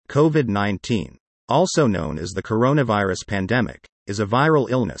COVID-19, also known as the coronavirus pandemic, is a viral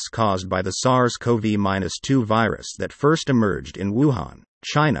illness caused by the SARS-CoV-2 virus that first emerged in Wuhan,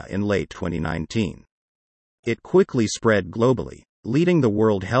 China in late 2019. It quickly spread globally, leading the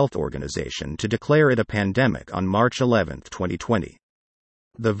World Health Organization to declare it a pandemic on March 11, 2020.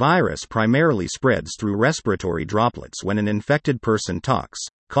 The virus primarily spreads through respiratory droplets when an infected person talks,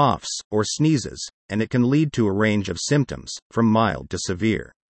 coughs, or sneezes, and it can lead to a range of symptoms, from mild to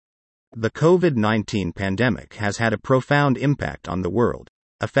severe. The COVID-19 pandemic has had a profound impact on the world,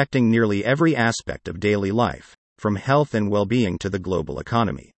 affecting nearly every aspect of daily life, from health and well-being to the global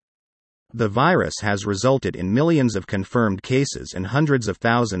economy. The virus has resulted in millions of confirmed cases and hundreds of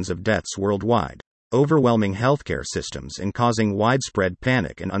thousands of deaths worldwide, overwhelming healthcare systems and causing widespread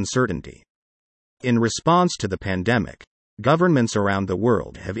panic and uncertainty. In response to the pandemic, governments around the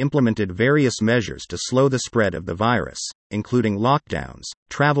world have implemented various measures to slow the spread of the virus, including lockdowns,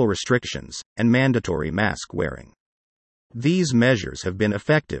 travel restrictions, and mandatory mask wearing. These measures have been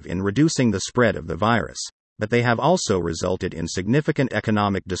effective in reducing the spread of the virus, but they have also resulted in significant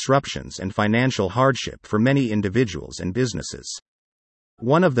economic disruptions and financial hardship for many individuals and businesses.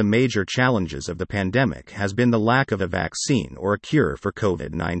 One of the major challenges of the pandemic has been the lack of a vaccine or a cure for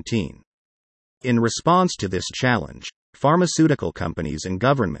COVID-19. In response to this challenge, pharmaceutical companies and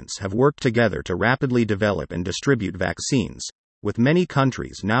governments have worked together to rapidly develop and distribute vaccines, with many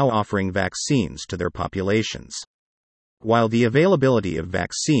countries now offering vaccines to their populations. While the availability of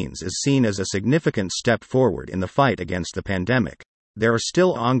vaccines is seen as a significant step forward in the fight against the pandemic, there are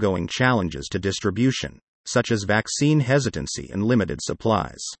still ongoing challenges to distribution, such as vaccine hesitancy and limited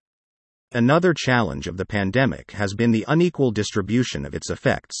supplies. Another challenge of the pandemic has been the unequal distribution of its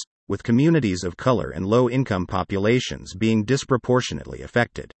effects, with communities of color and low-income populations being disproportionately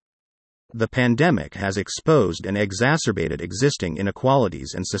affected. The pandemic has exposed and exacerbated existing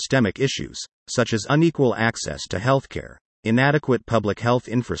inequalities and systemic issues, such as unequal access to healthcare, inadequate public health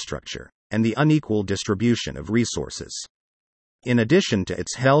infrastructure, and the unequal distribution of resources. In addition to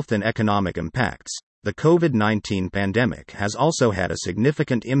its health and economic impacts, the COVID-19 pandemic has also had a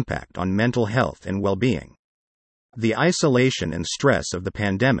significant impact on mental health and well-being. The isolation and stress of the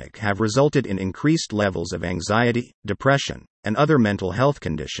pandemic have resulted in increased levels of anxiety, depression, and other mental health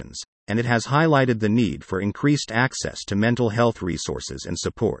conditions, and it has highlighted the need for increased access to mental health resources and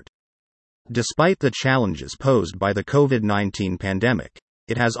support. Despite the challenges posed by the COVID-19 pandemic,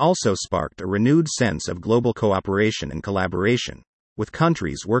 it has also sparked a renewed sense of global cooperation and collaboration, with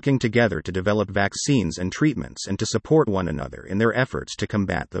countries working together to develop vaccines and treatments and to support one another in their efforts to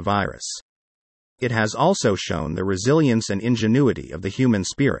combat the virus. It has also shown the resilience and ingenuity of the human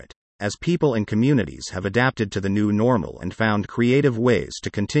spirit, as people and communities have adapted to the new normal and found creative ways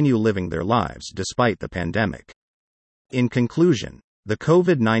to continue living their lives despite the pandemic. In conclusion, the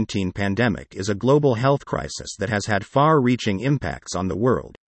COVID-19 pandemic is a global health crisis that has had far-reaching impacts on the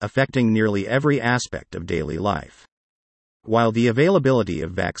world, affecting nearly every aspect of daily life. While the availability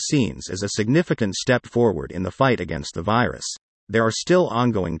of vaccines is a significant step forward in the fight against the virus, there are still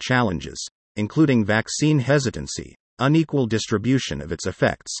ongoing challenges, including vaccine hesitancy, unequal distribution of its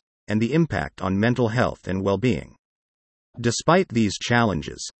effects, and the impact on mental health and well-being. Despite these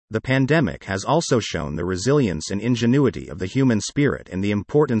challenges, the pandemic has also shown the resilience and ingenuity of the human spirit and the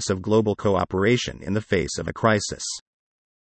importance of global cooperation in the face of a crisis.